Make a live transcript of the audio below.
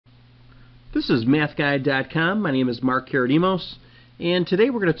This is MATHguide.com. My name is Mark Karadimos, and today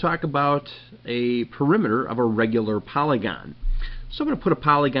we're going to talk about a perimeter of a regular polygon. So I'm going to put a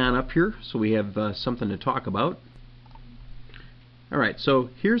polygon up here so we have something to talk about. Alright, so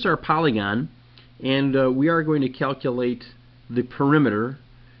here's our polygon, and we are going to calculate the perimeter.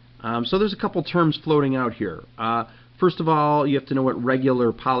 So there's a couple terms floating out here. First of all, you have to know what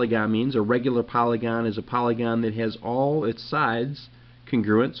regular polygon means. A regular polygon is a polygon that has all its sides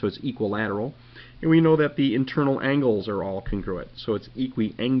congruent, so it's equilateral. And we know that the internal angles are all congruent, so it's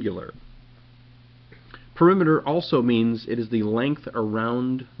equiangular. Perimeter also means it is the length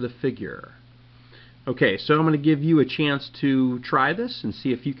around the figure. Okay, so I'm going to give you a chance to try this and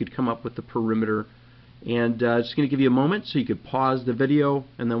see if you could come up with the perimeter. And just going to give you a moment so you could pause the video,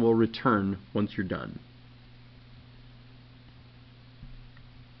 and then we'll return once you're done.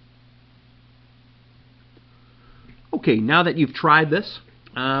 Okay, now that you've tried this,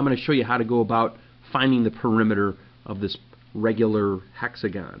 I'm going to show you how to go about finding the perimeter of this regular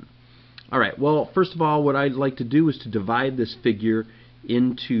hexagon. Alright, well, first of all, what I'd like to do is to divide this figure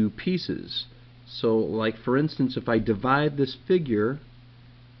into pieces. So, like for instance, if I divide this figure,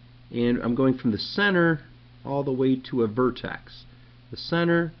 and I'm going from the center all the way to a vertex. The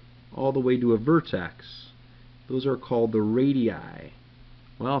center all the way to a vertex. Those are called the radii.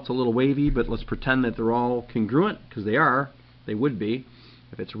 Well, it's a little wavy, but let's pretend that they're all congruent, because they are. They would be,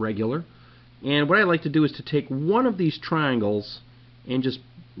 if it's regular. And what I like to do is to take one of these triangles and just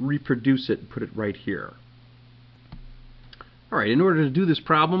reproduce it and put it right here. Alright, in order to do this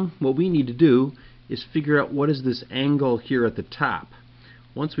problem, what we need to do is figure out what is this angle here at the top.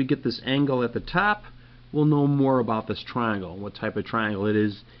 Once we get this angle at the top, we'll know more about this triangle, what type of triangle it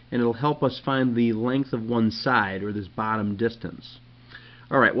is, and it'll help us find the length of one side, or this bottom distance.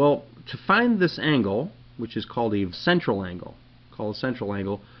 Alright, well, to find this angle, which is called a central angle,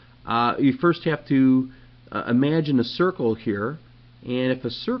 you first have to imagine a circle here, and if a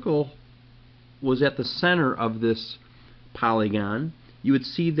circle was at the center of this polygon, you would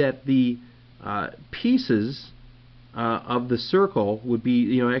see that the pieces of the circle would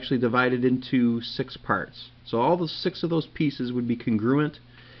be actually divided into 6 parts. So all the 6 of those pieces would be congruent,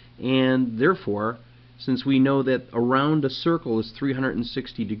 and therefore, since we know that around a circle is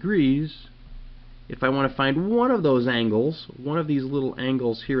 360 degrees, if I want to find one of those angles, one of these little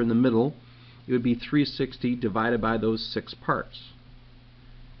angles here in the middle, it would be 360 divided by those 6 parts,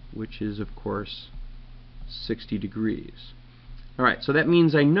 which is, of course, 60 degrees. Alright, so that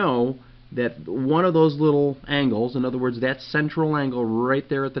means I know that one of those little angles, in other words, that central angle right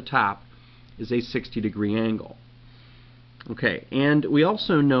there at the top, is a 60-degree angle. Okay, and we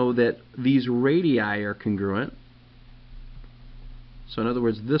also know that these radii are congruent. So in other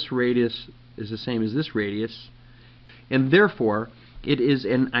words, this radius is the same as this radius, and therefore it is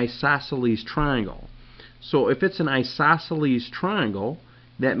an isosceles triangle. So if it's an isosceles triangle,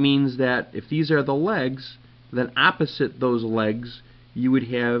 that means that if these are the legs, then opposite those legs you would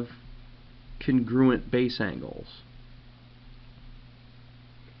have congruent base angles.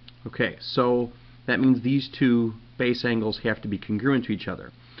 Okay, so that means these two base angles have to be congruent to each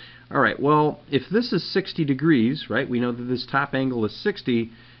other. Alright, well, if this is 60 degrees, right, we know that this top angle is 60,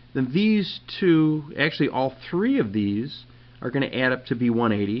 then these two, actually all 3 of these, are going to add up to be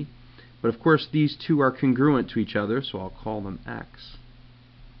 180. But of course these two are congruent to each other, so I'll call them x.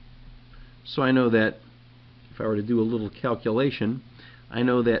 So I know that if I were to do a little calculation, I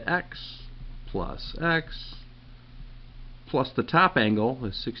know that x plus the top angle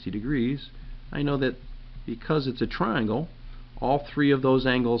is 60 degrees. I know that because it's a triangle, all 3 of those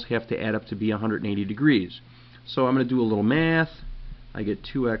angles have to add up to be 180 degrees. So I'm going to do a little math. I get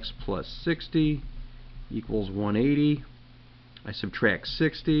 2x plus 60 equals 180. I subtract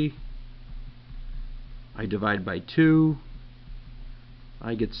 60. I divide by 2.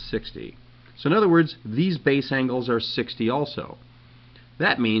 I get 60. So in other words, these base angles are 60 also.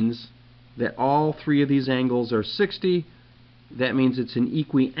 That means that all 3 of these angles are 60. That means it's an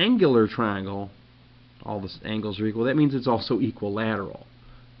equiangular triangle. All the angles are equal. That means it's also equilateral.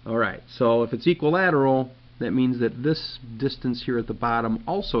 Alright, so if it's equilateral, that means that this distance here at the bottom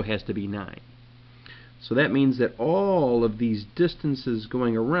also has to be 9. So that means that all of these distances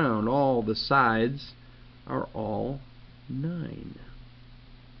going around, all the sides, are all 9.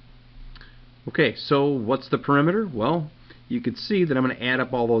 Okay, so what's the perimeter? Well, you could see that I'm going to add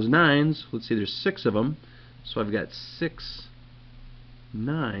up all those 9s. Let's see, there's 6 of them. So I've got 6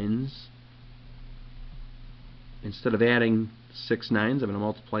 9s. Instead of adding 6 9s, I'm going to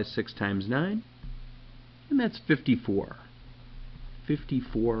multiply 6 times 9, and that's 54.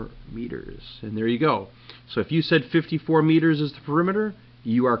 54 meters. And there you go. So if you said 54 meters is the perimeter,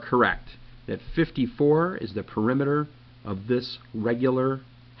 you are correct. that 54 is the perimeter of this regular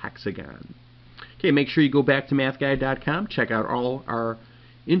hexagon. Okay, make sure you go back to MATHguide.com, check out all our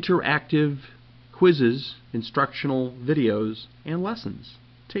interactive quizzes, instructional videos, and lessons.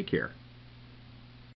 Take care.